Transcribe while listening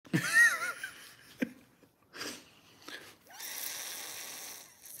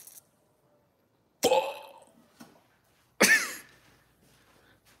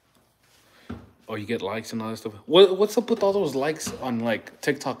Oh, you get likes and all that stuff. What's up with all those likes on like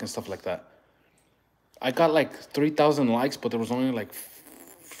TikTok and stuff like that? I got like 3,000 likes, but there was only like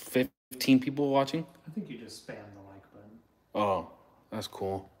 15 people watching. I think you just spam the like button. Oh, that's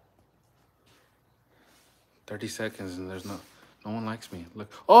cool. 30 seconds and there's no one likes me.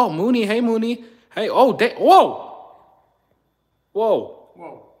 Look. Oh, Mooney. Hey, Mooney. Hey. Oh, whoa. Whoa.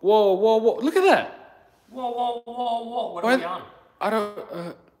 Whoa. Whoa, whoa, whoa. Look at that. Whoa, whoa, whoa, whoa. What are we on? I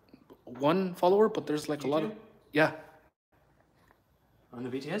don't, one follower, but there's like YouTube? A lot of, yeah. On the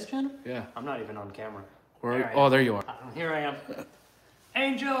BTS channel? Yeah. I'm not even on camera. Where? Oh, there you are. Here I am.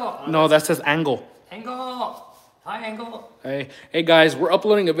 Angel. Oh, no, that says Angle. Angle. Hi, Angle. Hey guys, we're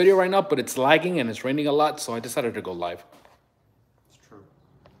uploading a video right now, but it's lagging and it's raining a lot, so I decided to go live. It's true.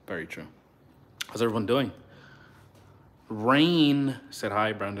 Very true. How's everyone doing? Rain said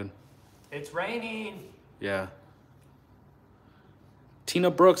hi, Brandon. It's raining. Yeah.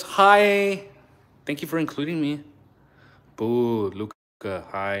 Tina Brooks, hi. Thank you for including me. Boo, Luca,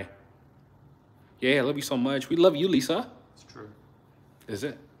 hi. Yeah, I love you so much. We love you, Lisa. It's true. Is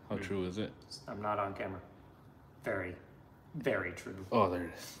it? How true is it? I'm not on camera. Very, very true. Oh, there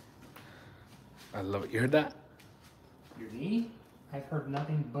it is. I love it. You heard that? Your knee? I've heard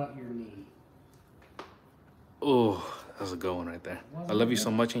nothing but your knee. Oh, that's a good one right there. I love you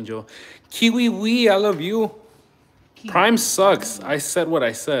so much, Angel. Kiwi Wee, I love you. Prime sucks. I said what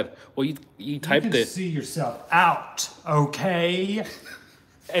I said. Well, you typed it. You can see yourself out, okay?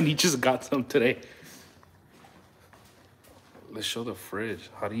 And he just got some today. Let's show the fridge.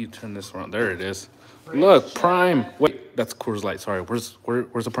 How do you turn this around? There it is. Fridge. Look, Prime. Wait, that's Coors Light. Sorry. Where's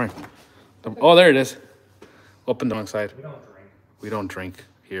the Prime? Oh, there it is. Open the wrong side. We don't drink. We don't drink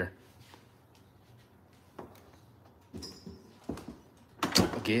here.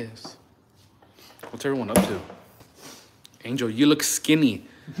 I guess. What's everyone up to? Angel, you look skinny.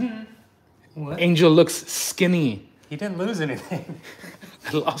 What? Angel looks skinny. He didn't lose anything.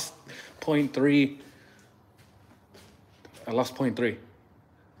 I lost 0.3. I lost 0.3.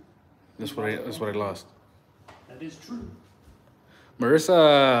 That's what I lost. That is true.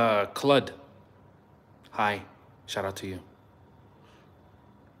 Marissa Cludd. Hi. Shout out to you.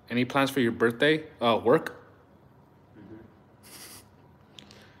 Any plans for your birthday? Work?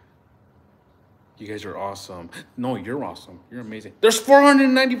 You guys are awesome. No, you're awesome. You're amazing. There's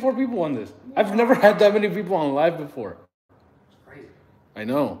 494 people on this. I've never had that many people on live before. It's crazy. I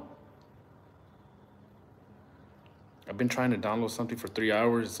know. I've been trying to download something for 3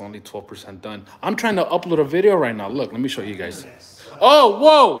 hours. It's only 12% done. I'm trying to upload a video right now. Look, let me show you guys.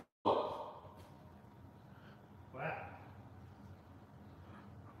 Oh, whoa! Wow.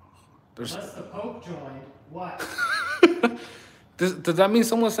 There's... Unless the Pope joined, what? Does that mean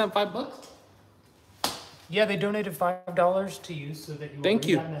someone sent $5? Yeah, they donated $5 to you so that you will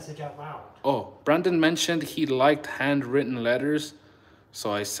read that message out loud. Oh, Brandon mentioned he liked handwritten letters,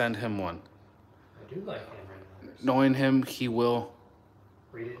 so I sent him one. I do like handwritten letters. Knowing him, he will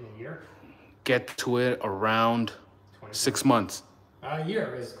read it in a year. Get to it around 6 months. A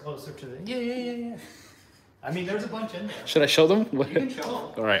year is closer to the... Yeah. I mean, there's a bunch in there. Should I show them? You can show them.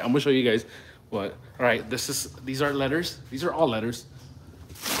 All right, I'm going to show you guys what. All right, these are letters. These are all letters.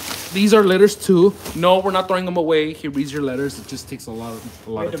 These are letters too. No, we're not throwing them away. He reads your letters. It just takes a lot of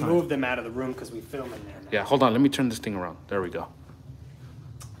time. We had to move them out of the room because we film in there now. Yeah, hold on. Let me turn this thing around. There we go.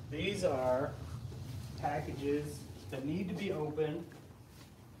 These are packages that need to be opened.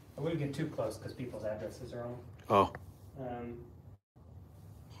 I wouldn't get too close because people's addresses are on. Oh.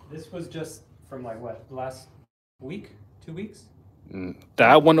 This was just from like what, last week? 2 weeks?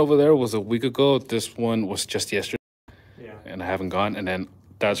 That one over there was a week ago. This one was just yesterday. Yeah. And I haven't gone. And then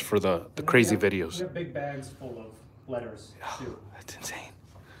that's for the crazy videos. We have big bags full of letters too. That's insane.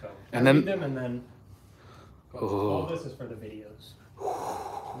 So and then read them and then all this is for the videos.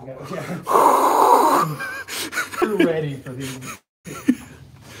 You're ready for these.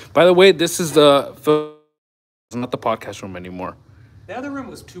 By the way, this is it's not the podcast room anymore. The other room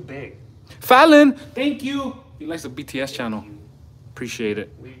was too big. Fallon, thank you. He likes the BTS channel. Appreciate it.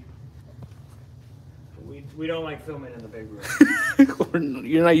 We don't like filming in the big room.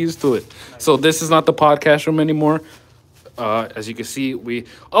 You're not used to it. So this is not the podcast room anymore. As you can see,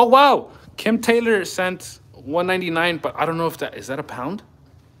 oh wow, Kim Taylor sent $1.99, but I don't know if is that a pound?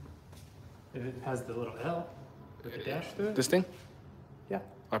 It has the little L with a dash through it. This thing? Yeah.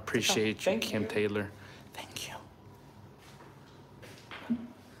 I appreciate you, Kim Taylor. Thank you.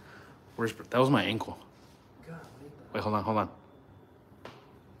 That was my ankle. Wait, hold on.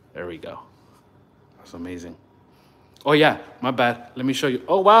 There we go. That's amazing. Oh yeah, my bad. Let me show you.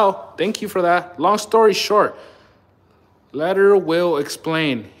 Oh wow, thank you for that. Long story short, Letter will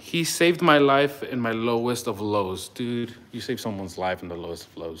explain. He saved my life in my lowest of lows. Dude, you saved someone's life in the lowest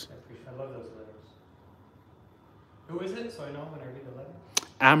of lows. I love those letters. Who is it, so I know when I read the letter?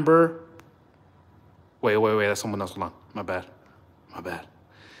 Amber. Wait. That's someone else. Hold on. My bad.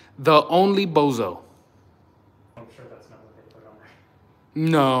 The only bozo. I'm sure that's not what they put on there.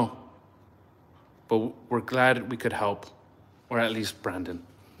 No. But we're glad we could help. Or at least Brandon.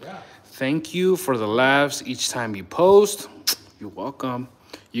 Yeah. Thank you for the laughs each time you post. You're welcome.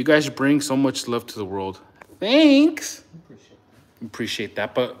 You guys bring so much love to the world. Thanks. Appreciate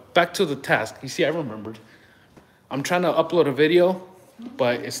that. But back to the task. You see, I remembered. I'm trying to upload a video,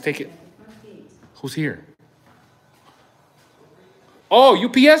 but it's taking... Who's here? Oh,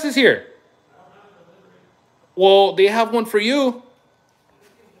 UPS is here. Well, they have one for you.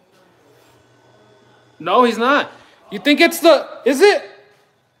 No, he's not. You think it's the... Is it?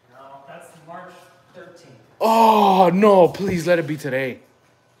 No, that's March 13th. Oh, no. Please let it be today.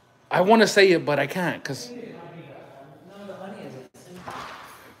 I want to say it, but I can't because... No, the honey is it.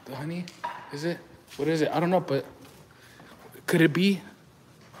 The honey? Is it? What is it? I don't know, but... Could it be?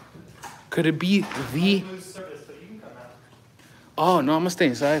 Could it be the... Oh, no, I'm going to stay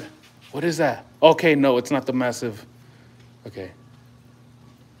inside. What is that? Okay, no, it's not the massive... Okay.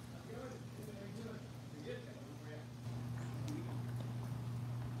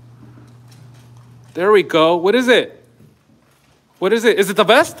 There we go. What is it? What is it? Is it the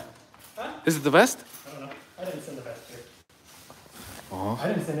vest? Huh? Is it the vest? I don't know. I didn't send the vest here. Oh. I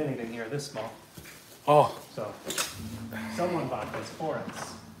didn't send anything here this small. Oh. So, someone bought this for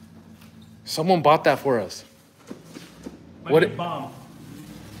us. Someone bought that for us. Might be a bomb.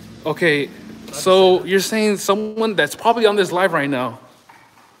 Okay, so you're saying someone that's probably on this live right now.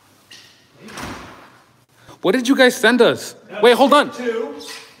 What did you guys send us? Wait, hold on.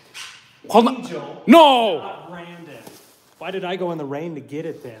 Hold on. Angel, no! not Brandon. Why did I go in the rain to get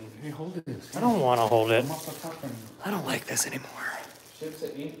it then? Hey, hold this. I don't want to hold it. I don't like this anymore.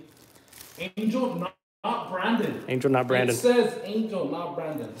 Angel, not Brandon. Angel, not Brandon. It says Angel, not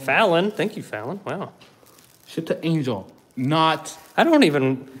Brandon. Fallon. Thank you, Fallon. Wow. Ship to Angel, not I don't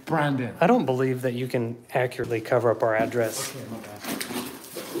even... Brandon. I don't believe that you can accurately cover up our address. Okay,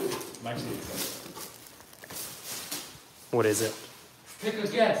 my bad. What is it? Take a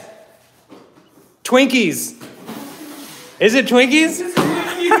guess. Twinkies. Is it Twinkies?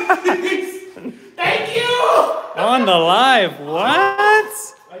 Thank you! On the live. What?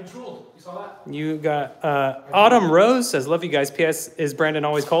 I drooled. You saw that? You got Autumn Rose says, love you guys. P.S. Is Brandon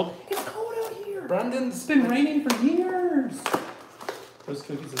always cold? It's cold out here. Brandon's been raining for years. Those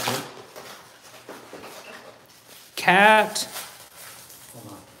cookies are good. Cat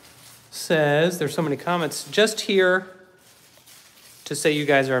says, there's so many comments. Just here to say you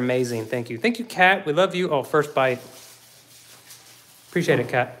guys are amazing. Thank you. Thank you, Kat. We love you. Oh, first bite. Appreciate it,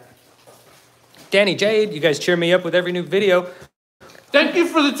 Kat. Danny Jade, you guys cheer me up with every new video. Thank you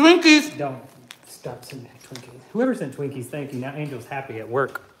for the Twinkies. Don't stop sending Twinkies. Whoever sent Twinkies, thank you. Now Angel's happy at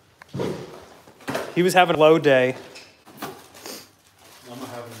work. He was having a low day. I'm not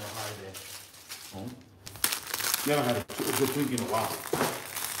having a high day. Oh. You haven't had a good Twinkie in a while.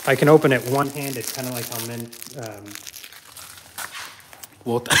 I can open it one-handed, kind of like how men...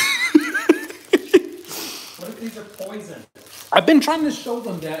 What? What if these are poison? I've been trying to show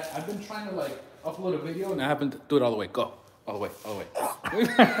them that. I've been trying to like upload a video and I haven't do it all the way. Go. All the way. All the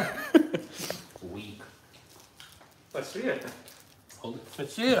way. Weak. Let's see it. Hold it.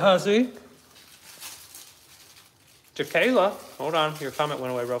 Let's see it, hussy. Tequila. Hold on. Your comment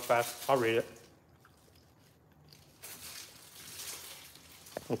went away real fast. I'll read it.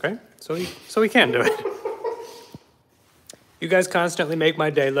 Okay. So he can do it. You guys constantly make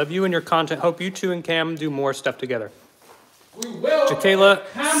my day. Love you and your content. Hope you two and Cam do more stuff together. We will. Tequila.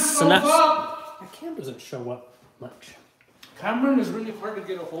 Cam shows up. Cam doesn't show up much. Cameron is really hard to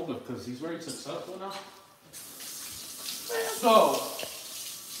get a hold of because he's very successful now. So.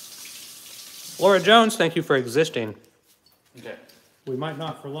 Laura Jones, thank you for existing. Okay. We might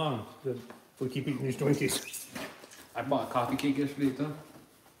not for long if we keep eating these Twinkies. I bought a coffee cake yesterday too.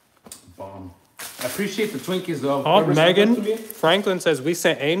 Bomb. I appreciate the Twinkies though. Oh, Megan Franklin says we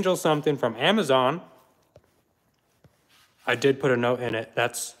sent Angel something from Amazon. I did put a note in it.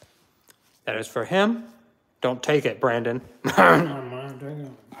 That is for him. Don't take it, Brandon. I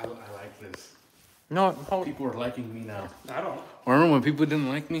like this. No, People are liking me now. I don't. Remember when people didn't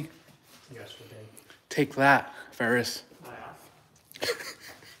like me? Yesterday. Take that, Farris.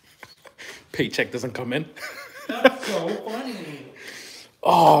 Paycheck doesn't come in. That's so funny.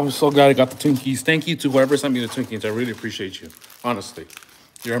 Oh, I'm so glad I got the Twinkies. Thank you to whoever sent me the Twinkies. I really appreciate you. Honestly.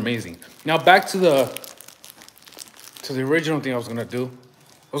 You're amazing. Now back to the to the original thing I was gonna do.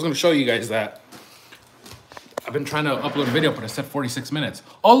 I was gonna show you guys that I've been trying to upload a video, but it said 46 minutes.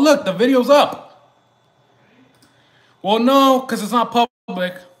 Oh, look, the video's up. Well, no, because it's not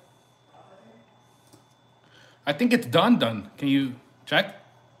public. I think it's done. Can you check?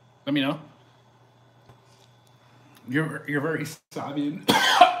 Let me know. You're very savvy.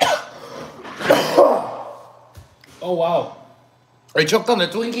 Oh, wow. I choked on the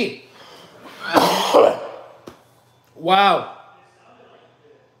Twinkie. Wow.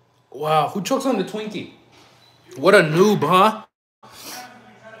 Wow, who chokes on the Twinkie? What a noob, huh?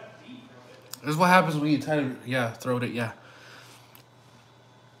 This is what happens when you try to, throat it, yeah.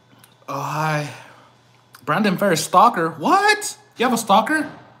 Oh, hi. Imbrandonfarris, stalker. What? You have a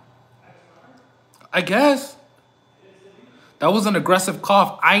stalker? I guess. That was an aggressive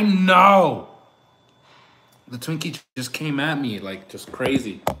cough. I know. The Twinkie just came at me like just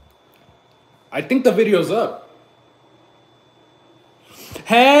crazy. I think the video's up.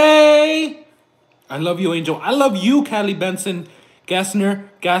 Hey! I love you, Angel. I love you, Callie Benson. Gassner.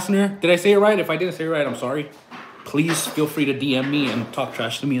 Did I say it right? If I didn't say it right, I'm sorry. Please feel free to DM me and talk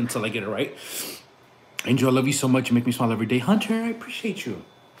trash to me until I get it right. Angel, I love you so much. You make me smile every day. Hunter, I appreciate you.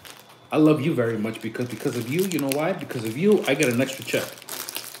 I love you very much because of you, you know why? Because of you, I get an extra check.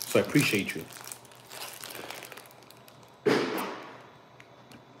 So I appreciate you.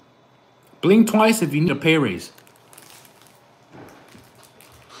 Blink twice if you need a pay raise.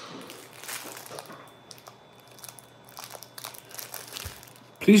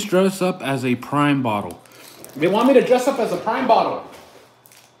 Please dress up as a Prime bottle. They want me to dress up as a Prime bottle.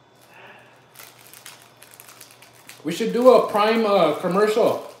 We should do a Prime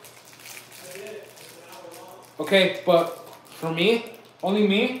commercial. Okay, but for me, only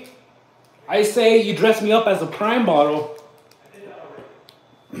me, I say you dress me up as a Prime bottle.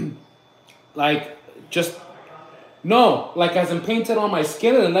 Like, just, no, like as in painted on my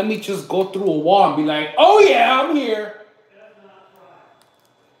skin and let me just go through a wall and be like, oh yeah, I'm here.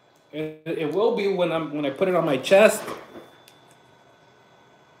 It will be when I put it on my chest.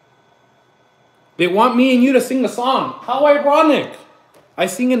 They want me and you to sing a song. How ironic. I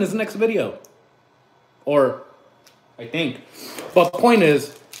sing in this next video. Or, I think. But the point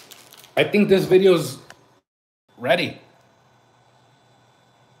is, I think this video's ready.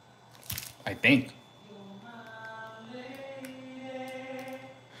 I think.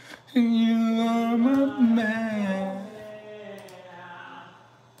 You are my man.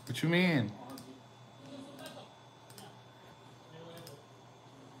 What you mean?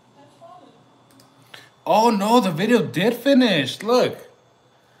 Oh no, the video did finish. Look.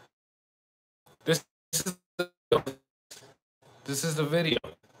 This is the video.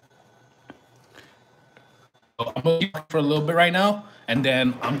 So I'm gonna keep it for a little bit right now, and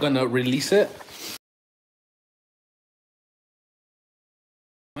then I'm gonna release it.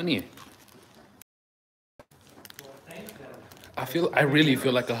 Money. I really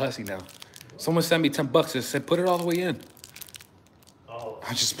feel like a hussy now. Someone sent me $10 and said, put it all the way in. Oh,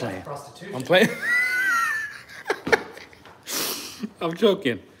 I'm just playing. Prostitution. I'm playing. I'm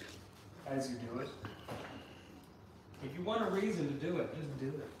joking. As you do it. If you want a reason to do it, just do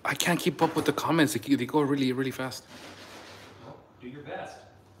it. I can't keep up with the comments. They go really, really fast. Well, do your best.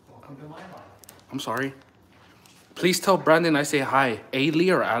 Welcome to my life. I'm sorry. Please tell Brandon I say hi.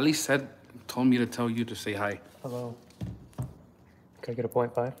 Ailey or Ali told me to tell you to say hi. Hello. Can I get a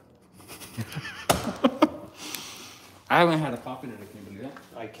 0.5? I haven't had a coffee today. Can you believe that?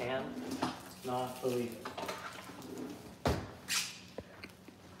 I can not believe it.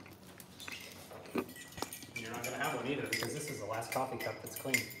 You're not going to have one either because this is the last coffee cup that's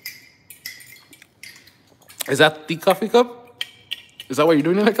clean. Is that the coffee cup? Is that why you're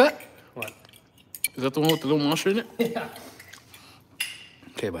doing it like that? What? Is that the one with the little monster in it? Yeah.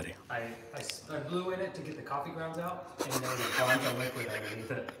 Okay, buddy. I blew in it to get the coffee grounds out, and there was a bunch of liquid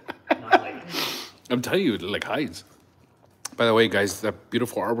underneath it. Not like... I'm telling you, it like hides. By the way, guys, that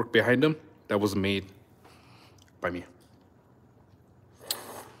beautiful artwork behind him, that was made by me.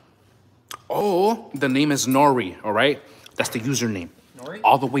 Oh, the name is Nori, all right? That's the username. Nori?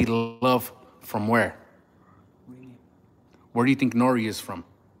 All the way love from where? What do you mean? Where do you think Nori is from?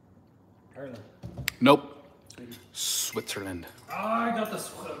 Ireland. Nope. Switzerland. Oh, I got the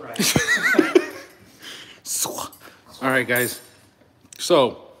split right. All right, guys.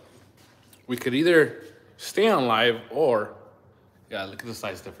 So, we could either stay on live or... Yeah, look at the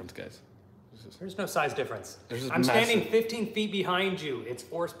size difference, guys. There's no size difference. I'm standing 15 feet behind you. It's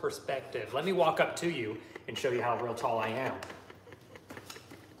forced perspective. Let me walk up to you and show you how real tall I am.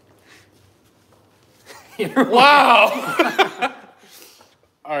 Wow!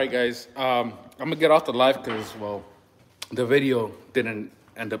 All right, guys. I'm going to get off the live because, well, the video didn't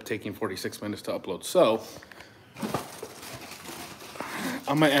end up taking 46 minutes to upload. So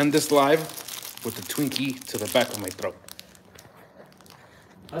I'm gonna end this live with the Twinkie to the back of my throat.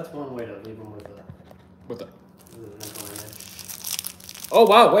 That's one way to leave them with a... What the? with a mental image. Oh,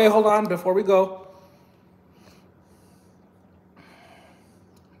 wow. Wait, hold on before we go.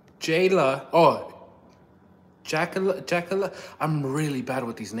 Jayla. Oh, Jackala. I'm really bad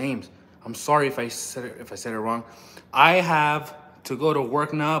with these names. I'm sorry if I said it wrong. I have to go to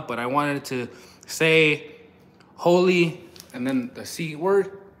work now, but I wanted to say holy and then the C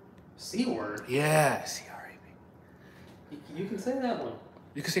word. C word? Yeah, C-R-A-P. You can say that one.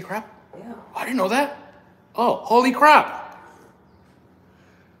 You can say crap? Yeah. I didn't know that. Oh, holy crap.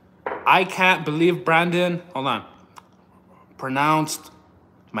 I can't believe Brandon, hold on, pronounced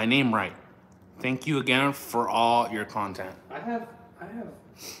my name right. Thank you again for all your content. I have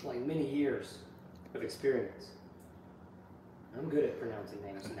like many years of experience. I'm good at pronouncing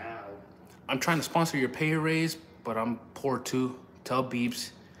names now. I'm trying to sponsor your pay raise, but I'm poor too. Tell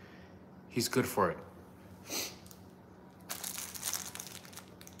Beeps he's good for it.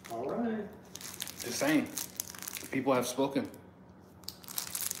 All right. Just saying. People have spoken.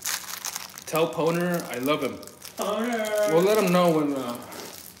 Tell Poner I love him. Poner! We'll let him know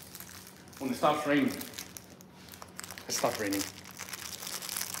when it stops raining. It stopped raining.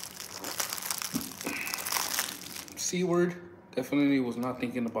 C word. Definitely was not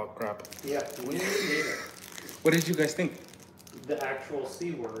thinking about crap. Yeah, we didn't either. What did you guys think? The actual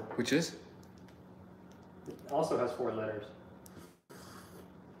C word. Which is? It also has 4 letters.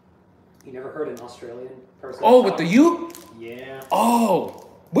 You never heard an Australian person? Oh, with the U? Yeah. Oh,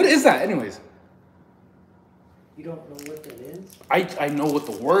 what is that anyways? You don't know what that is? I know what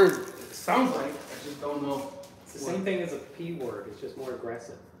the word sounds like. I just don't know. It's the same thing as a P word. It's just more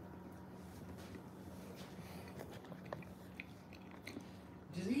aggressive.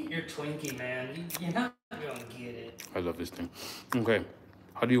 Just eat your Twinkie, man. You're not gonna get it. I love this thing. Okay,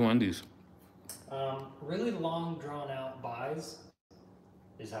 how do you want these? Really long, drawn-out buys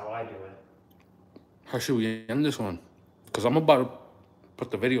is how I do it. How should we end this one? Because I'm about to put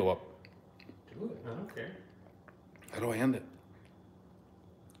the video up. Do it. I don't care. How do I end it?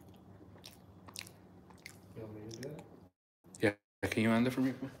 You want me to do it? Yeah, can you end it for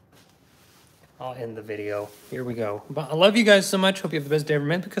me? I'll end the video. Here we go. But I love you guys so much. Hope you have the best day ever,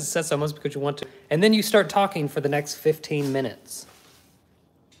 man. Because it says so much because you want to. And then you start talking for the next 15 minutes.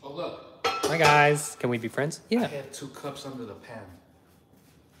 Oh, look. Hi, guys. Can we be friends? I Yeah. had 2 cups under the pan.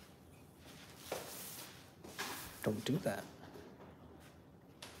 Don't do that.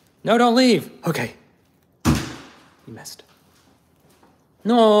 No, don't leave. Okay. You missed.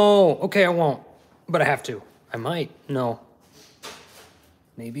 No. Okay, I won't. But I have to. I might. No.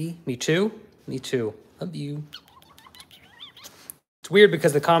 Maybe. Me too? Me too. Love you. It's weird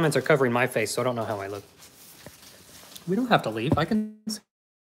because the comments are covering my face, so I don't know how I look. We don't have to leave. I can...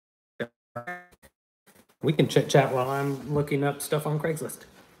 We can chit-chat while I'm looking up stuff on Craigslist.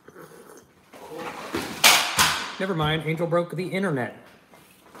 Never mind. Angel broke the internet.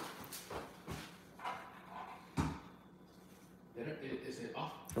 Is it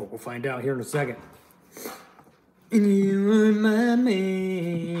off? Oh, we'll find out here in a second. And you remind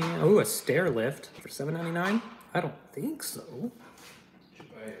me. Oh, a stair lift for $7.99? I don't think so. Should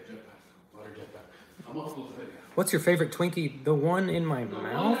buy a jetpack. Water jetpack. I'm off with the video. What's your favorite Twinkie? The one in my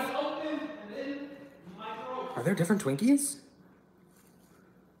mouth? Are there different Twinkies?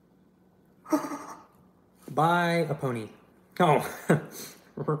 Buy a pony. Oh.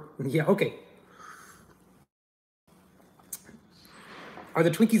 Yeah, okay. Are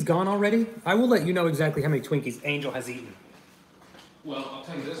the Twinkies gone already? I will let you know exactly how many Twinkies Angel has eaten. Well, I'll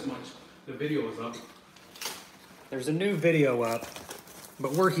tell you this much. The video is up. There's a new video up,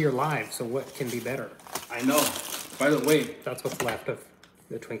 but we're here live, so what can be better? I know. By the way, That's what's left of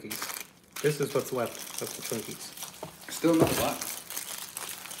the Twinkies. This is what's left of the Twinkies. still not a lot.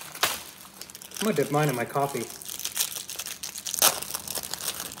 I'm gonna dip mine in my coffee.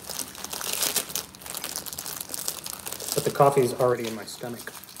 But the coffee is already in my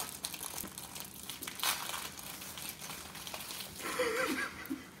stomach.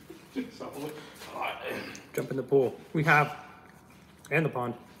 Jump in the pool. We have. And the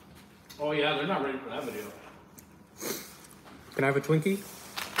pond. Oh yeah, they're not ready for that video. Can I have a Twinkie?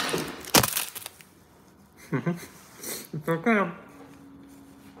 It's okay.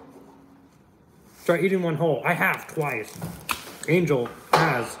 Try eating one whole. I have twice. Angel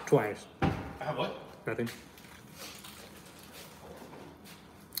has twice. I have what? Nothing.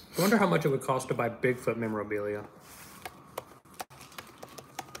 I wonder how much it would cost to buy Bigfoot memorabilia.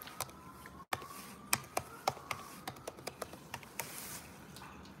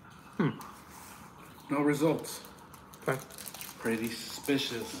 No results. Okay. Pretty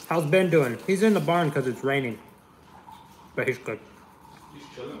suspicious. How's Ben doing? He's in the barn because it's raining. But he's good. He's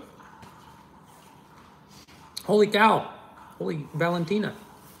chilling. Holy cow. Holy Valentina.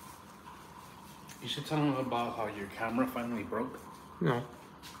 You should tell him about how your camera finally broke. No.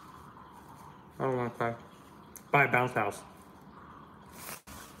 I don't want to cry. Buy a bounce house.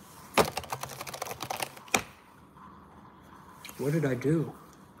 What did I do?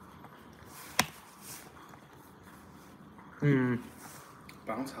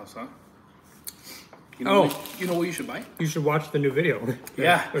 Bounce house, huh? You know what you should buy? You should watch the new video.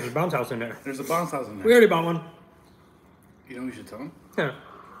 Yeah. There's a bounce house in there. There's a bounce house in there. We already bought one. You know what you should tell him? Yeah.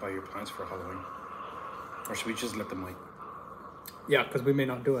 Buy your plants for Halloween. Or should we just let them wait? Yeah, because we may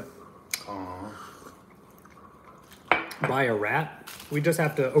not do it. Aww. Buy a rat? We just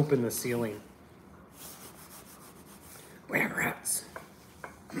have to open the ceiling. Where rats?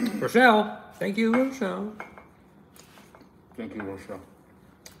 Rochelle. Thank you, Rochelle. Thank you, Rochelle.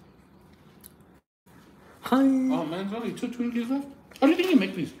 Hi. Oh man, there's only 2 Twinkies left. How do you think you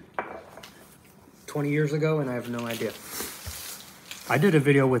make these? 20 years ago, and I have no idea. I did a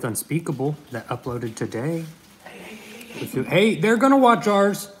video with Unspeakable that uploaded today. Hey, they're gonna watch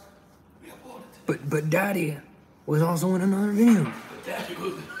ours. But Daddy was also in another video.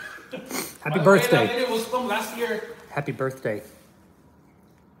 Happy birthday. That video was from last year. Happy birthday.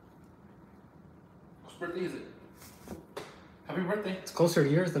 Whose birthday is it? Happy birthday. It's closer to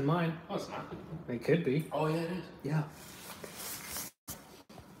yours than mine. Oh, it's not. It could be. Oh, yeah, it is. Yeah.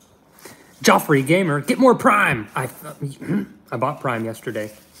 Joffrey Gamer, get more Prime. I bought Prime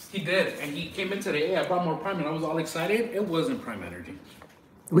yesterday. He did, and he came in today. Hey, I brought more Prime, and I was all excited. It wasn't Prime Energy.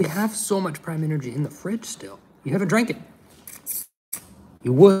 We have so much Prime Energy in the fridge still. You haven't drank it.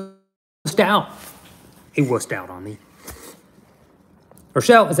 You wussed out. He wussed out on me.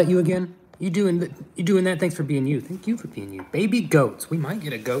 Rochelle, is that you again? You doing that? Thanks for being you. Thank you for being you. Baby goats. We might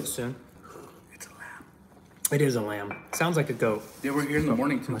get a goat soon. It's a lamb. It is a lamb. Sounds like a goat. They were here in the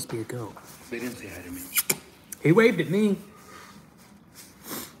morning, too. Must be a goat. They didn't say hi to me. He waved at me.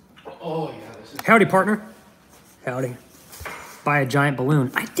 Oh, yeah. This is... Howdy, partner. Howdy. Buy a giant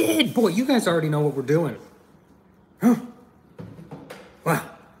balloon. I did. Boy, you guys already know what we're doing. Huh? Wow.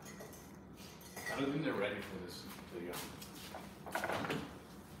 I don't think they're ready for this video.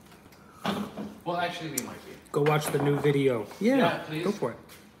 Well, actually, they might be. Go watch the new video. Yeah, please. go for it.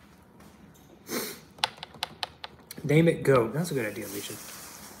 Name it Goat. That's a good idea, Alicia.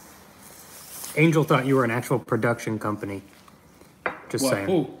 Angel thought you were an actual production company. Just What? saying.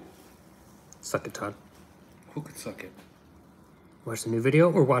 Who? Suck it, Todd. Who could suck it? Watch the new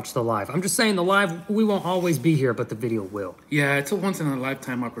video or watch the live. I'm just saying the live, we won't always be here, but the video will. Yeah, it's a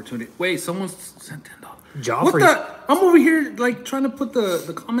once-in-a-lifetime opportunity. Wait, someone sent $10. Joffrey. What the? I'm over here, like, trying to put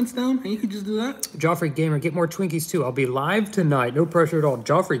the comments down, and you could just do that? Joffrey Gamer, get more Twinkies too. I'll be live tonight. No pressure at all.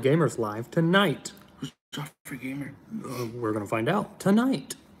 Joffrey Gamer's live tonight. Who's Joffrey Gamer? We're going to find out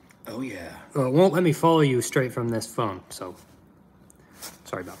tonight. Oh, yeah. It won't let me follow you straight from this phone, so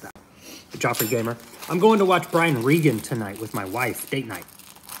sorry about that. Joffrey Gamer. I'm going to watch Brian Regan tonight with my wife. Date night.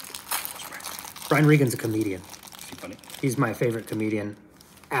 Brian Regan's a comedian. Is he funny? He's my favorite comedian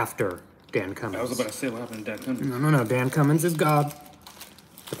after Dan Cummins. I was about to say what happened to Dan Cummins. No. Dan Cummins is God.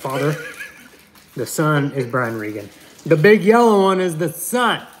 The father. The son is Brian Regan. The big yellow one is the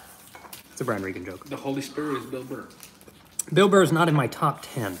son. It's a Brian Regan joke. The Holy Spirit is Bill Burr. Bill Burr's not in my top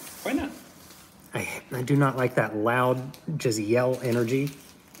 10. Why not? I do not like that loud, just yell energy.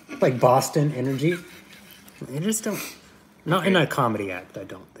 Like Boston energy. I just don't... Not in a comedy act, I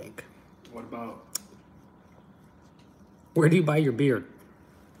don't think. What about... Where do you buy your beard?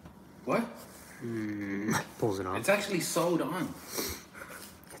 What? Pulls it on. It's actually sewed on.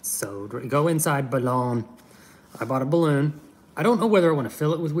 It's sewed. Go inside, balloon. I bought a balloon. I don't know whether I want to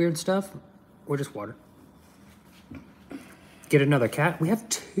fill it with weird stuff or just water. Get another cat. We have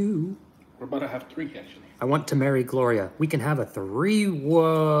 2. We're about to have 3, actually. I want to marry Gloria. We can have a 3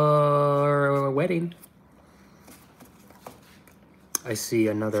 wedding. I see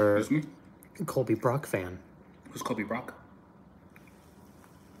another Excuse me? Colby Brock fan. Who's Kobe Brock?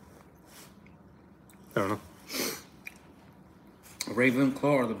 I don't know.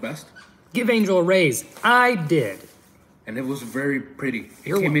 Ravenclaw are the best. Give Angel a raise. I did. And it was very pretty. It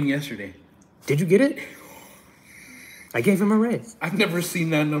You're came welcome. in yesterday. Did you get it? I gave him a raise. I've never seen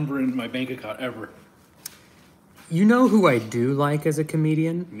that number in my bank account ever. You know who I do like as a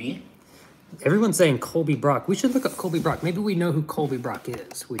comedian? Me? Everyone's saying Colby Brock. We should look up Colby Brock. Maybe we know who Colby Brock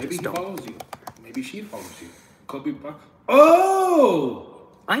is. We Maybe just he don't. follows you. Maybe she follows you. Kobe Brock. Oh!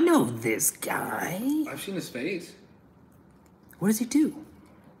 I know this guy. I've seen his face. What does he do?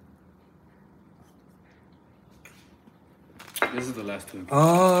 This is the last two.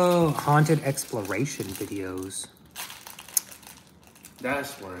 Oh, haunted exploration videos.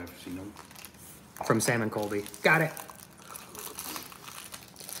 That's where I've seen them. From Sam and Colby. Got it.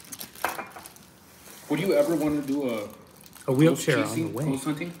 Would you ever want to do a wheelchair on the way? Ghost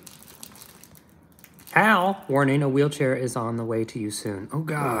hunting? Hal, warning, a wheelchair is on the way to you soon. Oh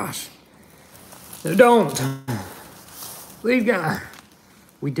gosh. Don't. Please God.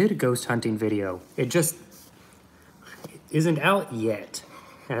 We did a ghost hunting video. It just isn't out yet,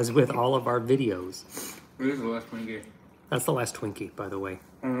 as with all of our videos. It is the last Twinkie. That's the last Twinkie, by the way.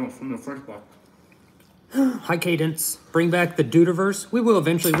 I don't know, from the first box. High Cadence. Bring back the Dudeverse. We will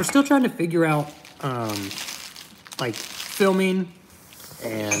eventually. We're still trying to figure out, like, filming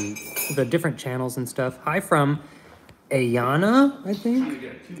and the different channels and stuff. Hi from Ayana, I think.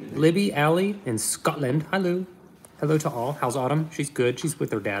 Libby, Allie in Scotland. Hi, Lou. Hello to all. How's Autumn? She's good. She's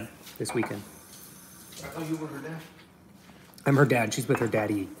with her dad this weekend. I thought you were her dad. I'm her dad. She's with her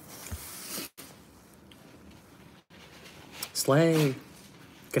daddy. Slay.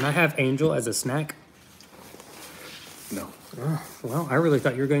 Can I have Angel as a snack? No. Oh, well, I really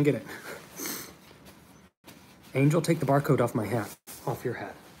thought you were going to get it. Angel, take the barcode off my hat. Off your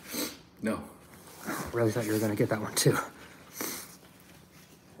hat. No. I really thought you were going to get that one, too.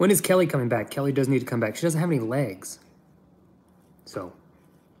 When is Kelly coming back? Kelly does need to come back. She doesn't have any legs. So.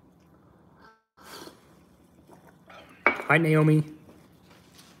 Hi, Naomi.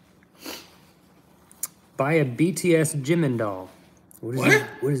 Buy a BTS Jimin doll. What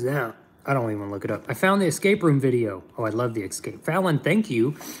is that? I don't even look it up. I found the escape room video. Oh, I love the escape. Fallon, thank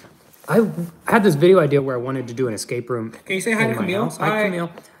you. I had this video idea where I wanted to do an escape room. Can you say hi to Camille? Hi,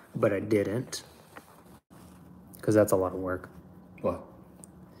 Camille. But I didn't. Because that's a lot of work. What?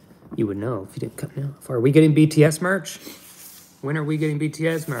 You would know if you didn't come now. Are we getting BTS merch? When are we getting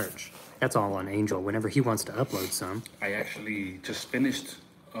BTS merch? That's all on Angel, whenever he wants to upload some. I actually just finished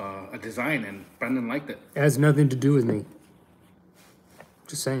a design and Brandon liked it. It has nothing to do with me.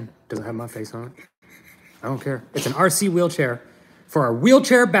 Just saying. Doesn't have my face on it. I don't care. It's an RC wheelchair. For our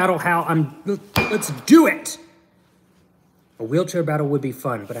wheelchair battle, Hal, let's do it! A wheelchair battle would be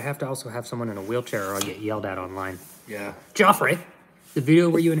fun, but I have to also have someone in a wheelchair or I'll get yelled at online. Yeah. Joffrey, the video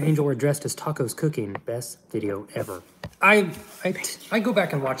where you and Angel were dressed as tacos cooking, best video ever. I go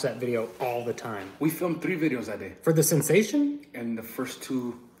back and watch that video all the time. We filmed 3 videos that day. For the sensation? And the first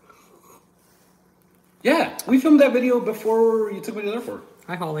 2... Yeah, we filmed that video before you took me to the airport.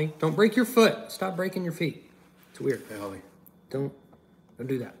 Hi, Holly. Don't break your foot. Stop breaking your feet. It's weird. Hey, Holly. Don't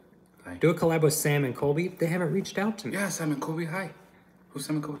do that. Hi. Do a collab with Sam and Colby. They haven't reached out to me. Yeah, Sam and Kobe. Hi. Who's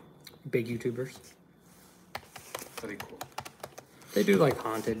Sam and Kobe? Big YouTubers. Very cool. They do like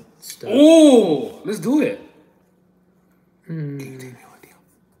haunted stuff. Oh, let's do it. Can you take me with you?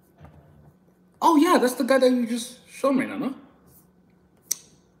 Oh yeah, that's the guy that you just showed me right now, no?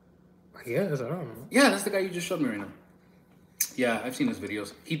 I guess, I don't know. Yeah, that's the guy you just showed me right now. Yeah, I've seen his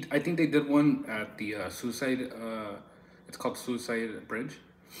videos. I think they did one at the suicide. It's called Suicide Bridge.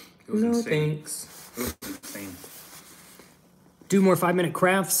 It was insane. Thanks. It was insane. Do more 5-minute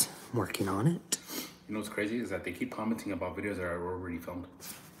crafts. I'm working on it. You know what's crazy is that they keep commenting about videos that are already filmed.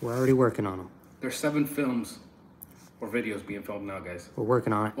 We're already working on them. There's 7 films or videos being filmed now, guys. We're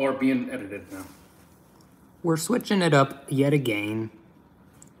working on it. Or being edited now. We're switching it up yet again.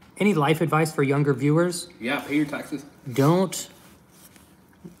 Any life advice for younger viewers? Yeah, pay your taxes. Don't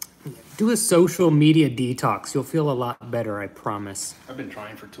do a social media detox. You'll feel a lot better, I promise. I've been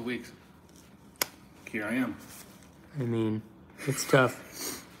trying for 2 weeks. Here I am. I mean, it's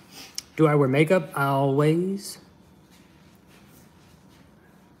tough. Do I wear makeup? Always.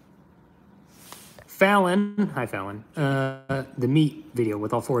 Fallon. Hi, Fallon. The meat video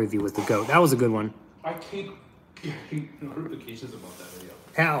with all 4 of you was the GOAT. That was a good one. I keep getting notifications about that video.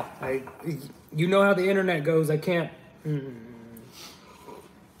 Hal, you know how the internet goes. I can't. Can't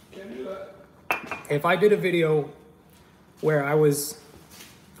do that. If I did a video where I was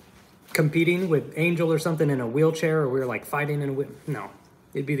competing with Angel or something in a wheelchair, or we were like fighting in a no,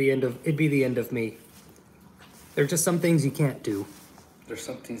 it'd be the end of me. There's just some things you can't do. There's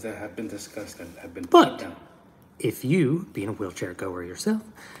some things that have been discussed and have been But put down. if you, being a wheelchair goer yourself,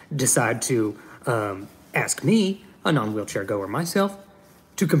 decide to ask me, a non-wheelchair goer myself,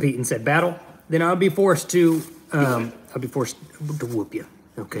 to compete in said battle, then I'll be forced to whoop you.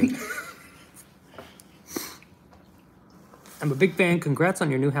 Okay. I'm a big fan. Congrats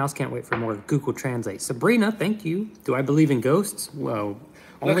on your new house. Can't wait for more Google Translate. Sabrina, thank you. Do I believe in ghosts? Well,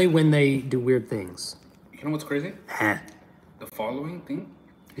 only when they do weird things. You know what's crazy? Huh. The following thing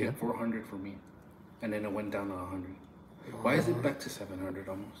hit 400 for me, and then it went down to 100. Why is it back to 700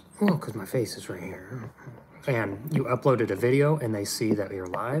 almost? Well, because my face is right here. and you uploaded a video and they see that you're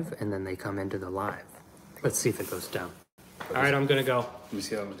live and then they come into the live. Let's see if it goes down. All right, I'm gonna go. Let me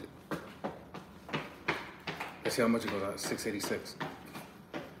see how much. Let's see how much it goes out. 686.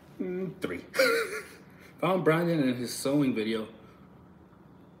 3. Found Brandon in his sewing video.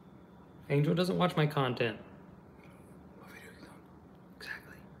 Angel doesn't watch my content. What video is it on?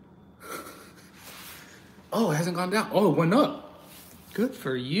 Exactly. Oh, it hasn't gone down. Oh, it went up. Good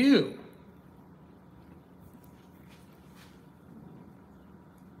for you.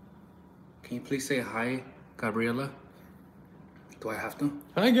 Can you please say hi, Gabriella? Do I have to?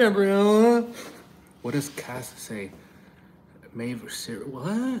 Hi, Gabriella. What does Cass say? Maeve or Sarah?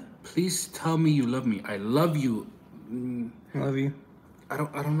 What? Please tell me you love me. I love you. Love you. I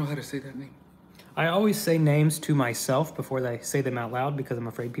don't know how to say that name. I always say names to myself before I say them out loud because I'm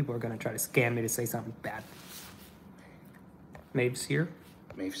afraid people are going to try to scam me to say something bad. Maeve's here.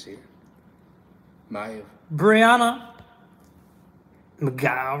 Maeve's here. Maeve. Brianna.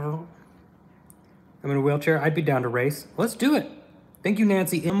 McGowan. I'm in a wheelchair. I'd be down to race. Let's do it. Thank you,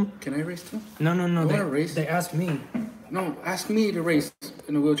 Nancy M. Can I race too? No. I want to race. They asked me. No, ask me to race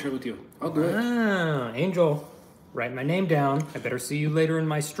in a wheelchair with you. I'll do it. Ah, Angel. Write my name down. I better see you later in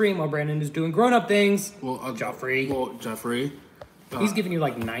my stream while Brandon is doing grown-up things. Well, Joffrey. Well, Jeffrey. He's giving you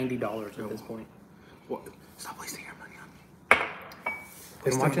like $90 at this point. Well, stop wasting your money on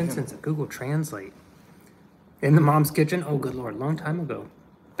me. Been watching since Google Translate. In the mom's kitchen? Oh, good Lord. Long time ago.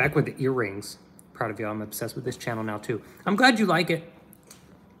 Back with the earrings. Proud of you. I'm obsessed with this channel now, too. I'm glad you like it.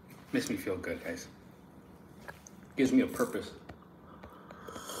 Makes me feel good, guys. Gives me a purpose.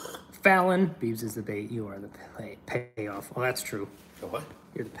 Fallon. Beebs is the bait. You are the payoff. Well, that's true. The what?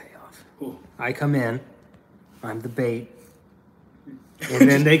 You're the payoff. Ooh. I come in. I'm the bait. And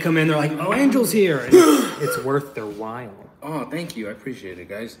then they come in. They're like, oh, Angel's here. And it's worth their while. Oh, thank you. I appreciate it,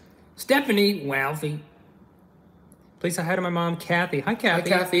 guys. Stephanie Walfie. Please say hi to my mom, Kathy. Hi, Kathy.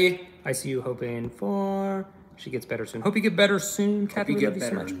 Hi, Kathy. I see you hoping for... She gets better soon. Hope you get better soon, Kathy. Hope you we get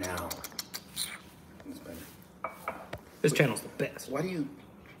love you better so much. now. It's better. This channel's the best. Why do you...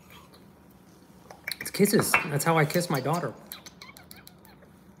 It's kisses. That's how I kiss my daughter.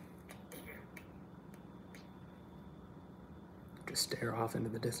 Just stare off into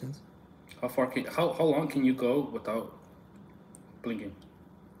the distance. How long can you go without blinking?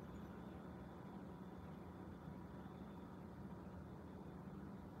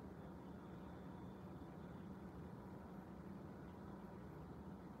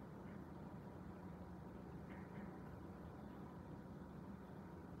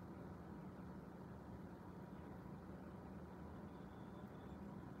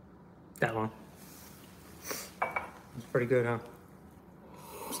 That long. It's pretty good, huh?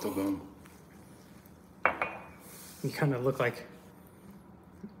 I'm still going. You kind of look like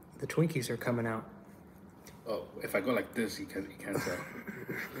the Twinkies are coming out. Oh, if I go like this, you can't tell.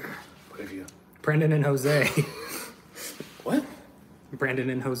 But if you... Brandon and Jose. What?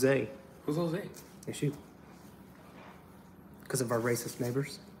 Brandon and Jose. Who's Jose? It's you. Because of our racist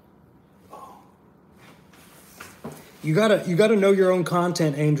neighbors. Oh. You gotta know your own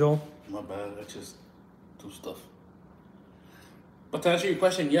content, Angel. My bad. I just do stuff. But to answer your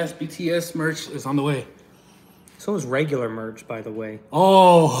question, yes, BTS merch is on the way. So is regular merch, by the way.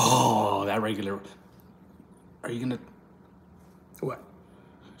 Oh, that regular. Are you gonna... What?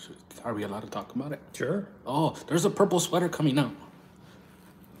 Are we allowed to talk about it? Sure. Oh, there's a purple sweater coming out.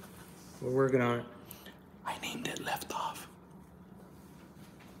 We're working on it. I named it Left Off.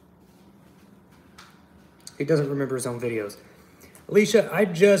 He doesn't remember his own videos. Alicia, I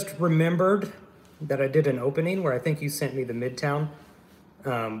just remembered that I did an opening where I think you sent me the Midtown.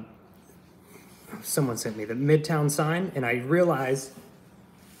 Someone sent me the Midtown sign, and I realized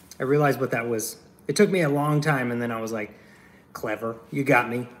what that was. It took me a long time, and then I was like, clever. You got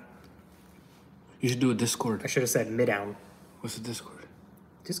me. You should do a Discord. I should have said Midtown. What's a Discord?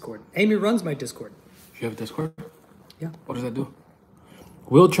 Discord. Amy runs my Discord. You have a Discord? Yeah. What does that do?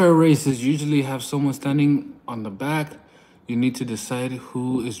 Wheelchair races usually have someone standing on the back. You need to decide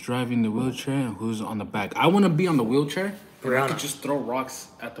who is driving the wheelchair and who's on the back. I want to be on the wheelchair. And I could just throw rocks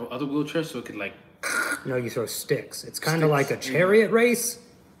at the other wheelchair so it could like... No, you throw sticks. It's kind of like a chariot race.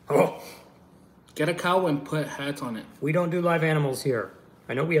 Oh. Get a cow and put hats on it. We don't do live animals here.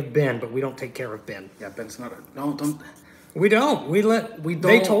 I know we have Ben, but we don't take care of Ben. Yeah, Ben's not a... No, don't... We don't.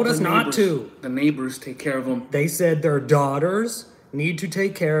 They told us not to. The neighbors take care of them. They said their daughters need to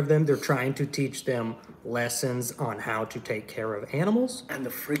take care of them. They're trying to teach them lessons on how to take care of animals. And the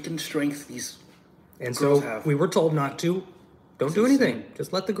freaking strength these and girls so have. We were told not to. Don't do anything.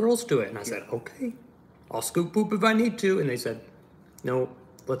 Just let the girls do it. And I said, okay, I'll scoop poop if I need to. And they said, no,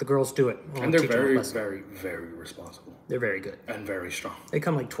 Let the girls do it. And they're very, very, very responsible. They're very good. And very strong. They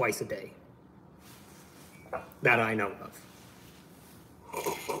come like twice a day. That I know of.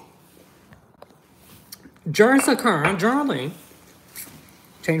 Jolly.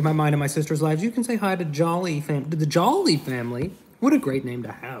 Changed my mind in my sister's lives. You can say hi to the Jolly family. What a great name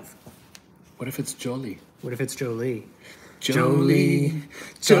to have. What if it's Jolie? What if it's Jolie? Jolie.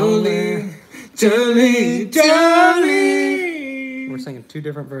 We're singing two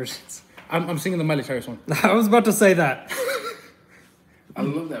different versions. I'm singing the Miley Cyrus one. I was about to say that. I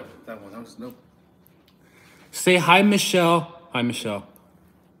love that one. That was dope. Say hi, Michelle. Hi, Michelle.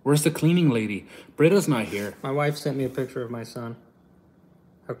 Where's the cleaning lady? Britta's not here. My wife sent me a picture of my son.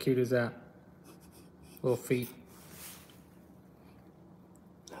 How cute is that? Little feet.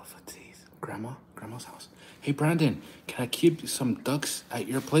 Little footsies. Grandma's house. Hey, Brandon, can I keep some ducks at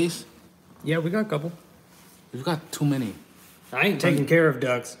your place? Yeah, we got a couple. We've got too many. I ain't taking care of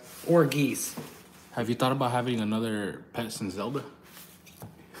ducks or geese. Have you thought about having another pet since Zelda?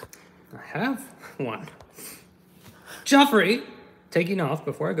 I have one. Joffrey, taking off.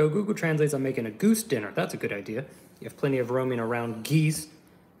 Before I go, Google translates I'm making a goose dinner. That's a good idea. You have plenty of roaming around geese.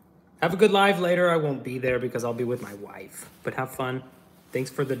 Have a good live later. I won't be there because I'll be with my wife. But have fun. Thanks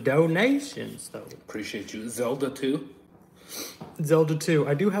for the donations, though. Appreciate you. Zelda 2? Zelda 2.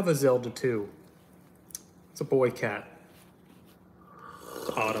 I do have a Zelda 2. It's a boy cat. It's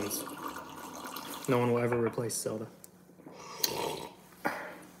Autumn's. No one will ever replace Zelda.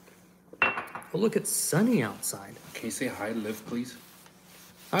 Oh, look, it's sunny outside. Can you say hi, Liv, please?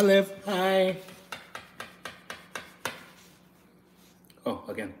 Hi, Liv. Hi. Oh,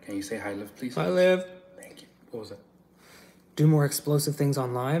 again, can you say hi, Liv, please? Hi, Liv. Thank you. What was that? Do more explosive things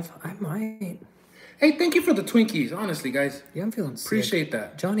on live? I might. Hey, thank you for the Twinkies, honestly, guys. Yeah, I'm feeling sick. Appreciate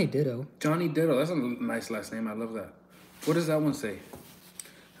that. Johnny Ditto. Johnny Ditto. That's a nice last name. I love that. What does that one say?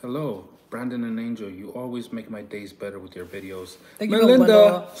 Hello, Brandon and Angel. You always make my days better with your videos. Thank you,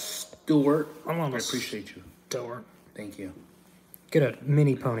 Melinda Stewart. I appreciate you. Stewart. Thank you. Get a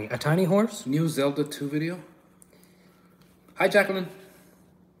mini pony. A tiny horse? New Zelda 2 video. Hi, Jacqueline.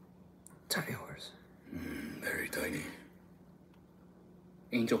 Tiny horse. Very tiny.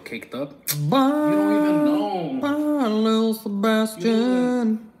 Angel caked up. Bye. You don't even know. Bye, little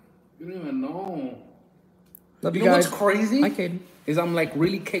Sebastian. You don't even know. Love you you know guys. What's crazy? Hi, Caden. Is I'm like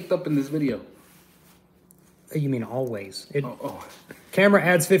really caked up in this video. You mean always? Oh. Camera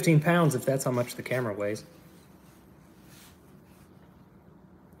adds 15 pounds if that's how much the camera weighs.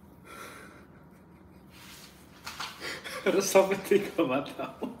 How does someone think about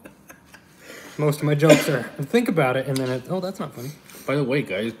that one? Most of my jokes are, think about it, and then oh, that's not funny. By the way,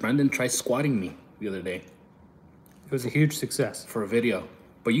 guys, Brandon tried squatting me the other day. It was a huge success. For a video.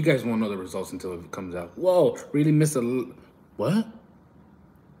 But you guys won't know the results until it comes out. Whoa, really missed what?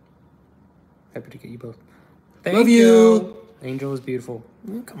 Happy to get you both. Love you. Angel is beautiful.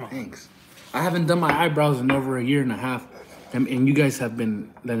 Oh, come on. Thanks. I haven't done my eyebrows in over a year and a half. And you guys have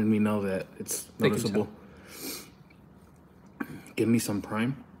been letting me know that it's noticeable. Give me some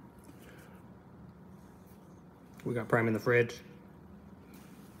Prime. We got Prime in the fridge.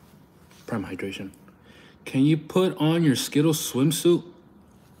 Prime hydration. Can you put on your Skittles swimsuit?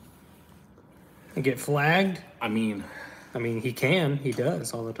 And get flagged? I mean, he can. He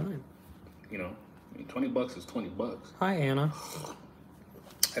does all the time. You know, $20 is $20. Hi, Anna.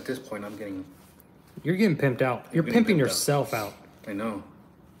 At this point, I'm getting... You're getting pimped out. You're pimping yourself out. I know.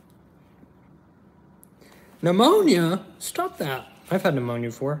 Pneumonia? Stop that. I've had pneumonia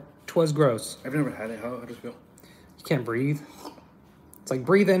before. 'Twas gross. I've never had it. How does it feel? You can't breathe. It's like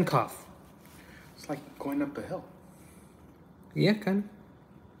breathe in, cough. It's like going up the hill. Yeah, kind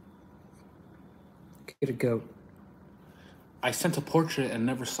of. Get a goat. I sent a portrait and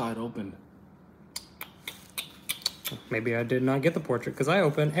never saw it open. Maybe I did not get the portrait because I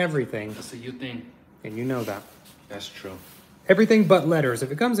open everything. That's a you thing. And you know that. That's true. Everything but letters.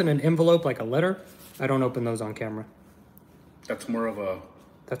 If it comes in an envelope like a letter, I don't open those on camera. That's more of a...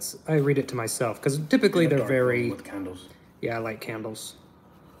 I read it to myself because typically they're very... With candles. Yeah, I like candles.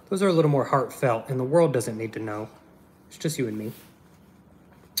 Those are a little more heartfelt and the world doesn't need to know. It's just you and me.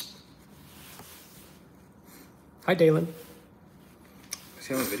 Hi, Dalen. Let's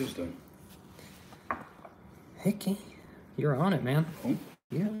see how my video's doing. Hickey, you're on it, man. Oh?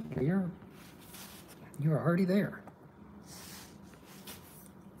 Yeah, you're already there.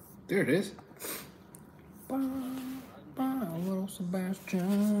 There it is. Bye, little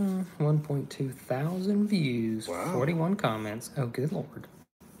Sebastian. 1.2 thousand views. Wow. 41 comments. Oh, good Lord.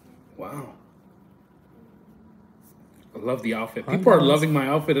 Wow. I love the outfit. People are loving my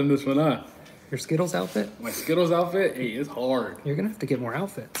outfit in this one, huh? Your Skittles outfit? My Skittles outfit? Hey, it's hard. You're gonna have to get more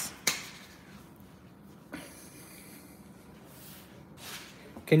outfits.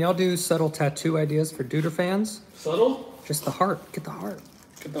 Can y'all do subtle tattoo ideas for Duder fans? Subtle? Just the heart. Get the heart.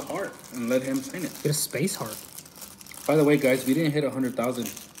 Get the heart and let him sign it. Get a space heart. By the way, guys, we didn't hit 100,000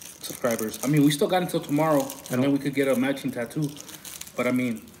 subscribers. I mean, we still got until tomorrow, and then we could get a matching tattoo. But I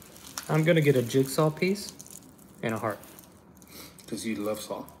mean, I'm gonna get a jigsaw piece and a heart. because you love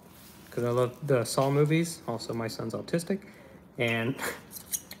Saw. Because I love the Saw movies. Also, my son's autistic. And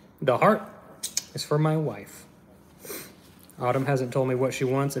the heart is for my wife. Autumn hasn't told me what she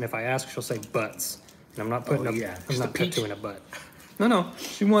wants, and if I ask, she'll say butts. And I'm not putting I'm not tattooing a butt. No.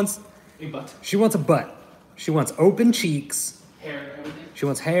 She wants A butt. She wants a butt. She wants open cheeks. Hair, everything. She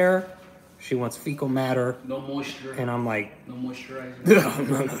wants hair. She wants fecal matter. No moisture. And I'm like, no moisturizer.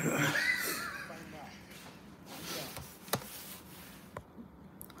 no.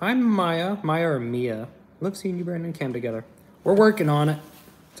 Hi, Maya. Maya or Mia. Love seeing you, Brandon, and Cam together. We're working on it.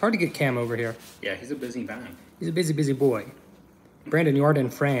 It's hard to get Cam over here. Yeah, he's a busy man. He's a busy boy. Brandon, you aren't in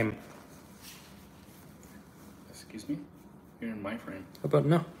frame. Excuse me? You're in my frame. How about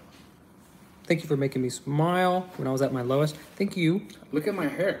no? Thank you for making me smile when I was at my lowest. Thank you. Look at my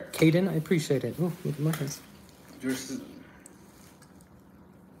hair. Caden, I appreciate it. Oh, look at my hands. Yours is...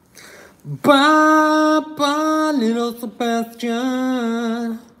 Bye, little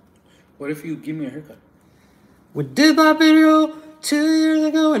Sebastian. What if you give me a haircut? We did my video 2 years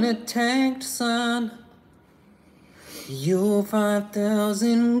ago and it tanked, son. Your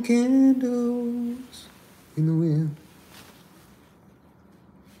 5,000 candles in the wind.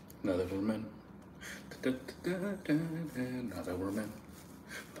 Now that we're men. Now that we're men.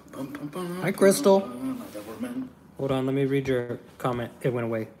 Hi, Crystal. Now that we're men. Hold on, let me read your comment. It went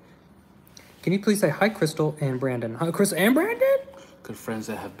away. Can you please say hi, Crystal and Brandon? Hi, Crystal and Brandon? Good friends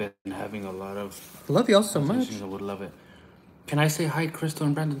that have been having a lot of... I love y'all so much. I would love it. Can I say hi, Crystal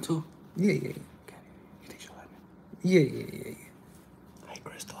and Brandon, too? Yeah. Okay. You think she'll let me? Yeah. Hi,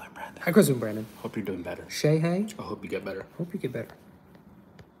 Crystal and Brandon. Hi, Crystal and Brandon. Hope you're doing better. Shay, hey. I hope you get better. Hope you get better.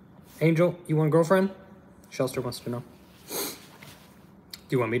 Angel, you want a girlfriend? Shelster wants to know. Do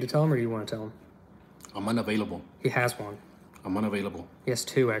you want me to tell him or do you want to tell him? I'm unavailable. He has one. I'm unavailable. He has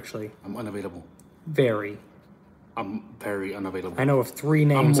two, actually. I'm unavailable. Very. I'm very unavailable. I know of 3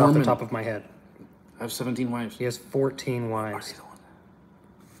 names off the top of my head. I have 17 wives. He has 14 wives.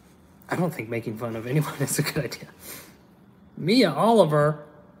 I don't think making fun of anyone is a good idea. Mia Oliver.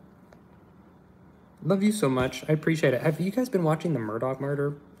 Love you so much. I appreciate it. Have you guys been watching the Murdoch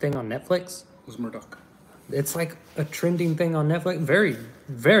murder thing on Netflix? Who's Murdoch? It's like a trending thing on Netflix. Very,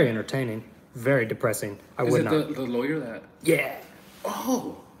 very entertaining. Very depressing. I would not. Is it the lawyer that... Yeah.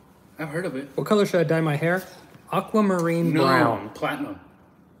 Oh, I've heard of it. What color should I dye my hair? Aquamarine brown. Platinum.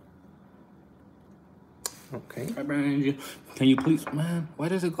 Okay. Hi, Brandon. Can you please... Man, why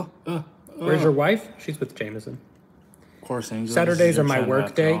does it go... Where's your wife? She's with Jameson. Of course, Angel. Saturdays are my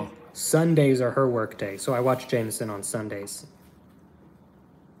work day. Sundays are her work day. So I watch Jameson on Sundays.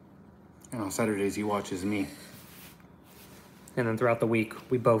 And on Saturdays, he watches me. And then throughout the week,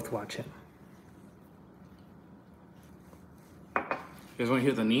 we both watch him. You guys want to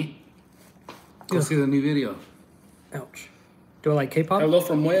hear the knee? Go see the new video. Ouch. Do I like K-pop? Hello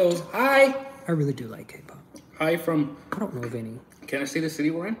from Wales. Hi. I really do like K-pop. Hi from... I don't know of any. Can I say the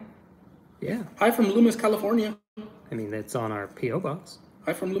city we're in? Yeah. Hi from Loomis, California. I mean, it's on our P.O. box.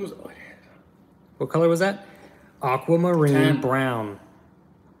 Hi from Loomis. Oh, yeah. What color was that? Aquamarine brown.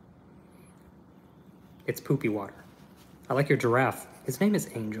 It's poopy water. I like your giraffe. His name is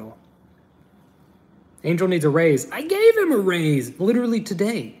Angel. Angel needs a raise. I gave him a raise literally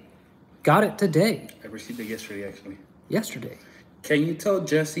today. Got it today. I received it yesterday, actually. Yesterday. Can you tell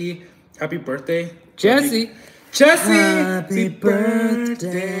Jesse happy birthday? Jesse. Jesse! Happy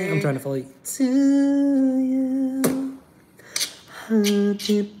birthday. I'm trying to follow you. To you.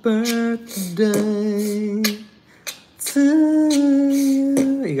 Happy birthday. To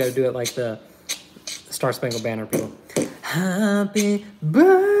you. You gotta do it like the Star Spangled Banner people. Happy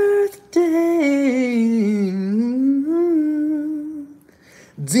birthday,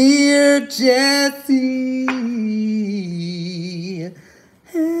 dear Jesse.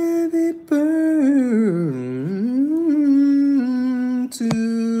 Happy birthday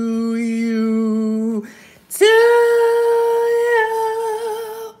to you. To you.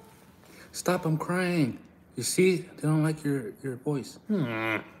 Stop, I'm crying. You see, they don't like your voice.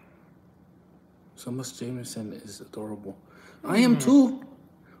 So much Jameson is adorable. I am too.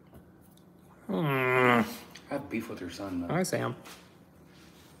 I have beef with your son, man. Hi, Sam.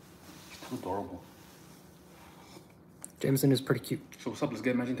 He's too adorable. Jameson is pretty cute. So what's up? Let's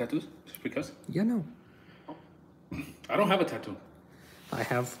get matching tattoos. Just because? Yeah, no. I don't have a tattoo. I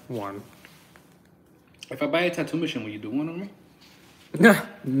have one. If I buy a tattoo machine, will you do one on me?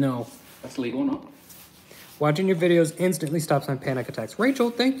 No. That's legal, no? Watching your videos instantly stops my panic attacks. Rachel,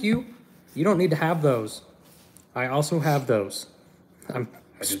 thank you. You don't need to have those. I also have those. I'm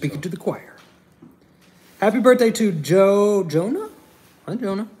speaking to the choir. Happy birthday to Jonah? Hi,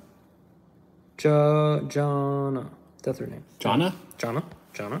 Jonah. Jonna. That's her name. Jonna? Jonna.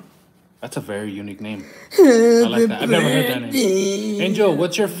 That's a very unique name. I like that. I've never heard that name. Angel,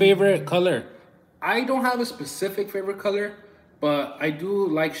 what's your favorite color? I don't have a specific favorite color, but I do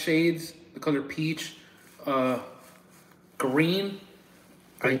like shades. The color peach, green.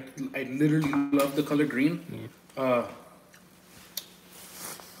 I literally love the color green.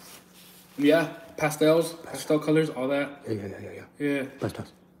 Yeah, pastel colors, all that. Yeah.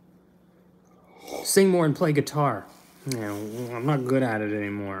 Pastels. Sing more and play guitar. Yeah, I'm not good at it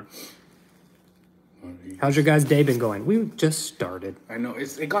anymore. How's your guys' day been going? We just started. I know,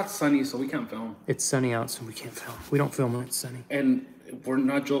 it got sunny, so we can't film. It's sunny out, so we can't film. We don't film when it's sunny. And we're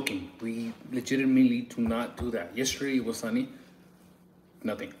not joking. We legitimately do not do that. Yesterday it was sunny.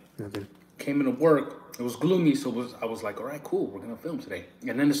 Nothing. Came into work. It was gloomy, so I was like, all right, cool. We're going to film today.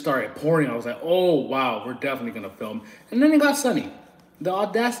 And then it started pouring. I was like, oh, wow, we're definitely going to film. And then it got sunny. The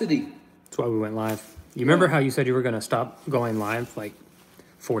audacity. That's why we went live. You remember how you said you were going to stop going live like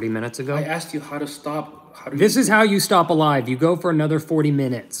 40 minutes ago? I asked you how to stop. This is how you stop a live. You go for another 40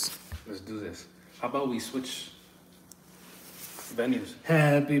 minutes. Let's do this. How about we switch venues?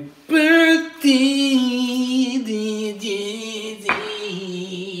 Happy birthday,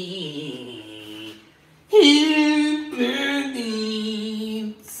 happy birthday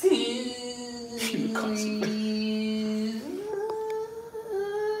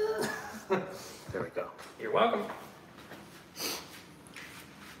There we go. You're welcome.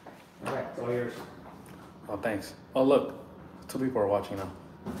 All right, it's all yours. Oh, thanks. Oh, look. 2 people are watching now.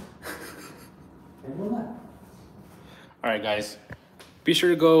 All right, guys. Be sure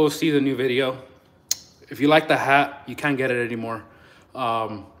to go see the new video. If you like the hat, you can't get it anymore.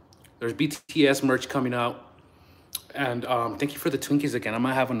 There's BTS merch coming out. And thank you for the Twinkies again. I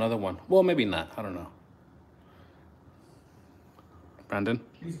might have another one. Well, maybe not. I don't know. Brandon?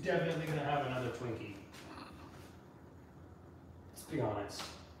 He's definitely going to have another Twinkie. Let's be honest.